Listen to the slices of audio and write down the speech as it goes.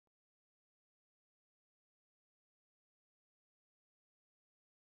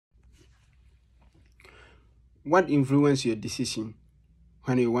What influences your decision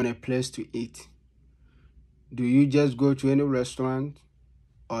when you want a place to eat? Do you just go to any restaurant,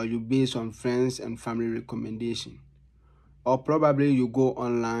 or you base on friends and family recommendation? Or probably you go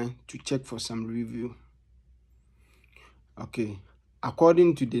online to check for some review. Okay,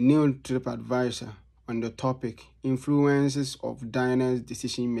 according to the new TripAdvisor on the topic, influences of diners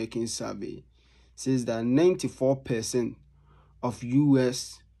decision-making survey says that 94% of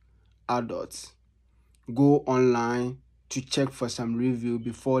US adults go online to check for some review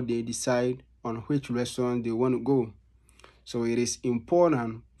before they decide on which restaurant they want to go. So it is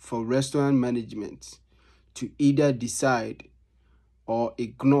important for restaurant management to either decide or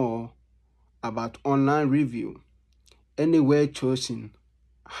ignore about online review. Anywhere chosen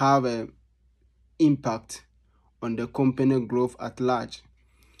have an impact on the company growth at large.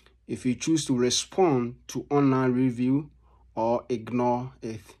 If you choose to respond to online review or ignore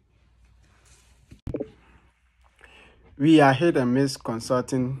it. We are Hit and Miss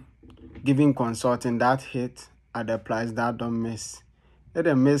Consulting, giving consulting that hit at the price that don't miss. Hit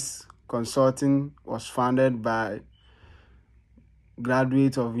and Miss Consulting was founded by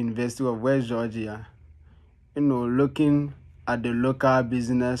graduates of University of West Georgia, looking at the local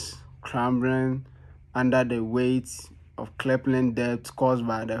business clambering under the weight of crippling debt caused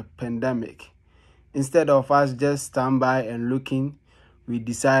by the pandemic. Instead of us just stand by and looking, we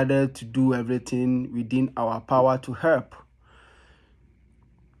decided to do everything within our power to help.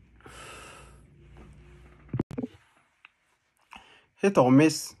 Hit or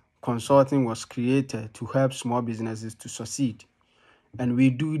Miss Consulting was created to help small businesses to succeed. And we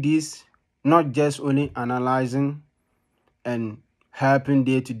do this not just only analyzing and helping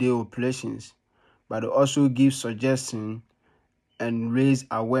day-to-day operations, but also give suggestions and raise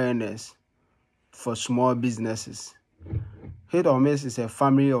awareness for small businesses. Hit or Miss is a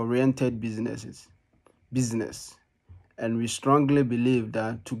family-oriented business, and we strongly believe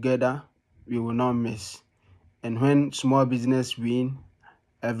that together we will not miss. And when small business win,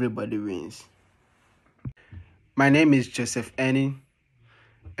 everybody wins. My name is Joseph Enning,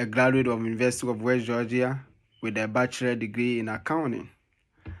 a graduate of University of West Georgia with a bachelor degree in accounting.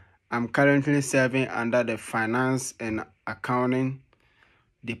 I'm currently serving under the Finance and Accounting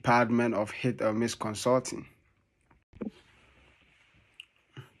Department of Hit or Miss Consulting.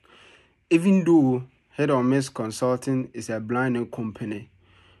 Even though Hit or Miss Consulting is a brand new company,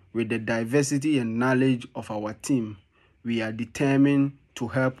 with the diversity and knowledge of our team, we are determined to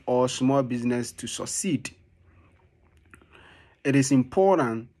help all small business to succeed. It is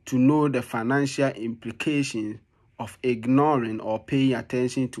important to know the financial implications of ignoring or paying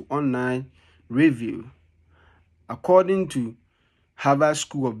attention to online review. According to Harvard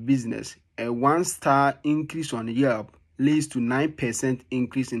School of Business, a 1-star increase on Yelp leads to 9%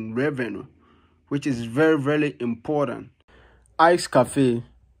 increase in revenue, which is very, very important. Ike's Cafe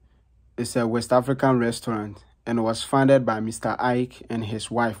is a West African restaurant and was founded by Mr. Ike and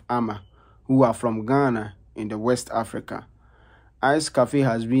his wife Ama, who are from Ghana in the West Africa. Ike's Cafe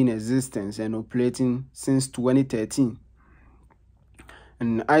has been in existence and operating since 2013.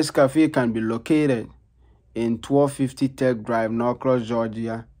 And Ike's Cafe can be located in 1250 Tech Drive, Norcross,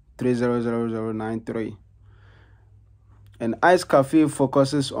 Georgia, 300093. And Ike's Cafe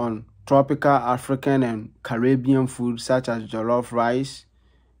focuses on tropical African and Caribbean food such as jollof rice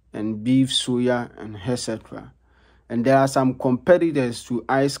and beef, soya, and etc. And there are some competitors to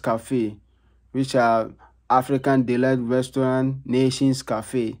Ike's Cafe, which are African Delight Restaurant, Nations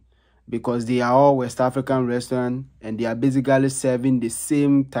Cafe, because they are all West African restaurants and they are basically serving the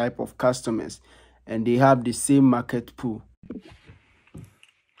same type of customers and they have the same market pool.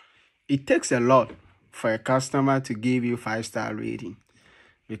 It takes a lot for a customer to give you 5-star rating,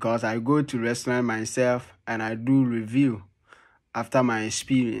 because I go to restaurant myself and I do review after my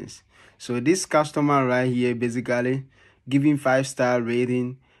experience. So this customer right here basically giving 5-star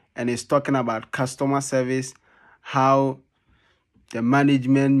rating and is talking about customer service, how the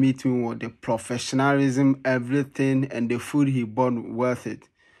management meeting with the professionalism, everything, and the food he bought worth it.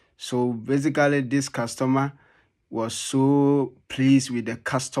 So basically this customer was so pleased with the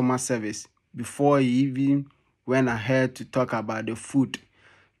customer service before he even went ahead to talk about the food.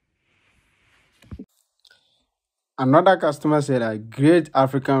 Another customer said, a great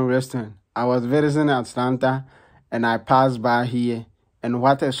African restaurant. I was visiting Atlanta and I passed by here, and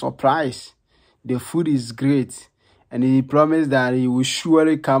what a surprise. The food is great, and he promised that he will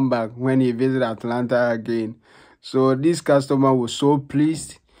surely come back when he visits Atlanta again. So this customer was so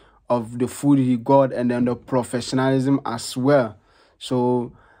pleased of the food he got and then the professionalism as well.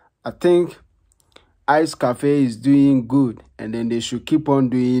 So I think Ike's Cafe is doing good, and then they should keep on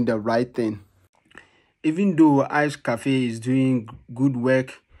doing the right thing. even though Ice Cafe is doing good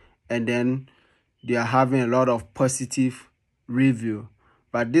work and then they are having a lot of positive review,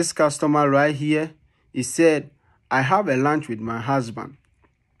 but this customer right here, he said, I have a lunch with my husband.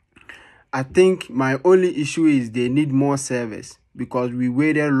 I think my only issue is they need more service because we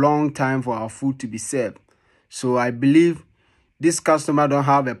waited a long time for our food to be served. So I believe this customer don't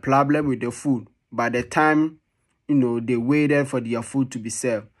have a problem with the food by the time, they waited for their food to be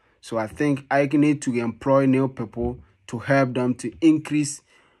served. So I think I need to employ new people to help them to increase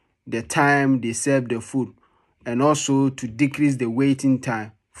the time they serve the food and also to decrease the waiting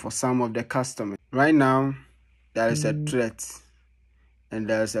time for some of the customers. Right now, there is a threat and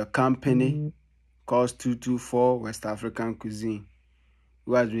there's a company called 224 West African Cuisine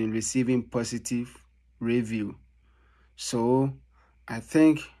who has been receiving positive review. So I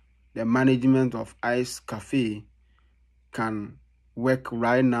think the management of Ice Cafe can work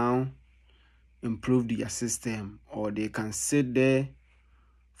right now, improve their system, or they can sit there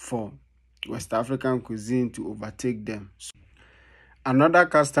for West African Cuisine to overtake them. Another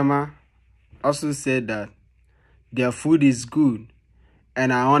customer also said that their food is good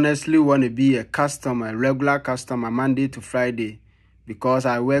and I honestly want to be a customer, a regular customer, Monday to Friday because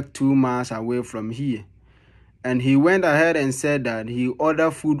I work 2 miles away from here. And he went ahead and said that he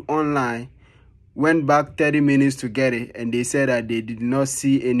ordered food online, went back 30 minutes to get it, and they said that they did not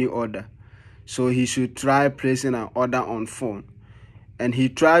see any order. So he should try placing an order on phone. And he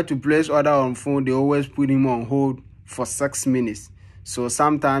tried to place order on phone. They always put him on hold for 6 minutes. So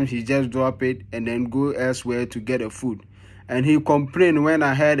sometimes he just drop it and then go elsewhere to get a food. And he complained, went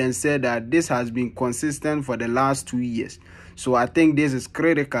ahead and said that this has been consistent for the last 2 years. So I think this is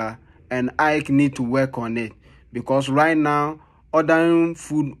critical and I need to work on it. Because right now, ordering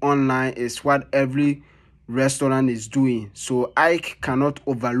food online is what every restaurant is doing. So Ike cannot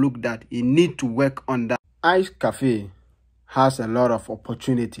overlook that. He need to work on that. Ice Cafe has a lot of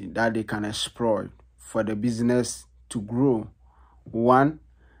opportunity that they can exploit for the business to grow. One,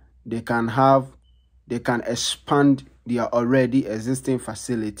 they can expand their already existing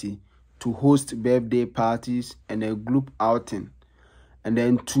facility to host birthday parties and a group outing. And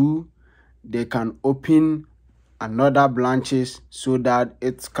then 2, they can open another branches so that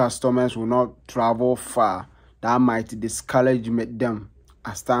its customers will not travel far. That might discourage them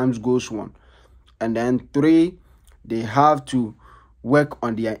as times goes on. And then 3, they have to work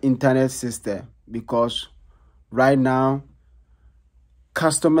on their internet system because right now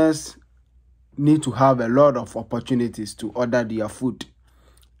customers need to have a lot of opportunities to order their food.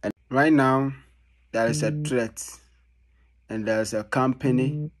 And right now there is a threat and there's a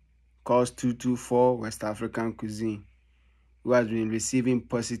company called 224 West African Cuisine who has been receiving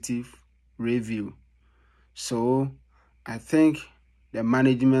positive review. So I think the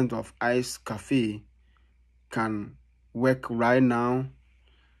management of Ice Cafe can work right now,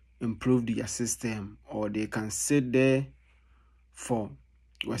 improve their system, or they can sit there for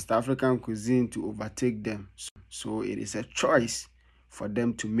West African Cuisine to overtake them. So it is a choice for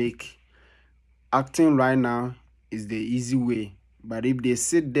them to make. Acting right now is the easy way, but if they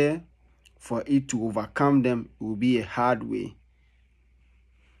sit there for it to overcome them, it will be a hard way.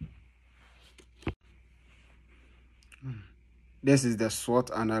 This is the SWOT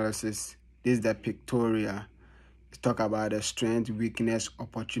analysis. This is the pictorial. Talk about the strength, weakness,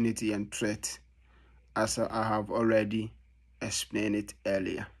 opportunity, and threat, as I have already explained it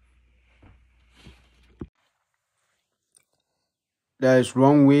earlier. There is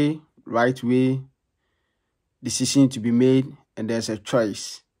wrong way, right way, decision to be made, and there's a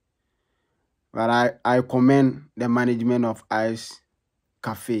choice. But I commend the management of Ice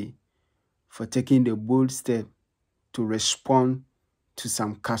Cafe for taking the bold step to respond to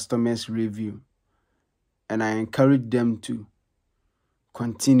some customers' review. And I encourage them to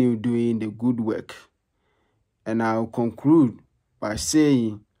continue doing the good work. And I'll conclude by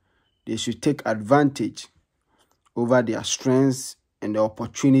saying they should take advantage over their strengths and the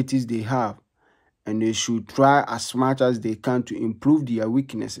opportunities they have. And they should try as much as they can to improve their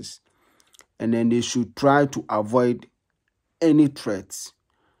weaknesses. And then they should try to avoid any threats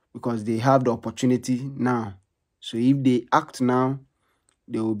because they have the opportunity now. So if they act now,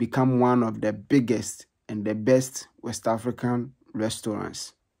 they will become one of the biggest and the best West African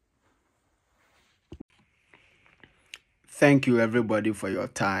restaurants. Thank you everybody for your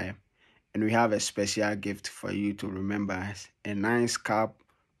time. And we have a special gift for you to remember us. A nice cap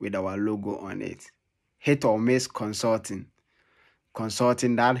with our logo on it. Hit or miss consulting.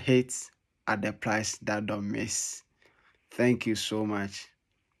 Consulting that hits at the price that don't miss. Thank you so much.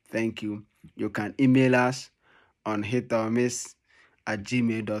 Thank you. You can email us on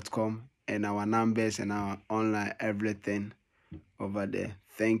hitormiss@gmail.com and our numbers and our online everything over there.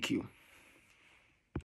 Thank you.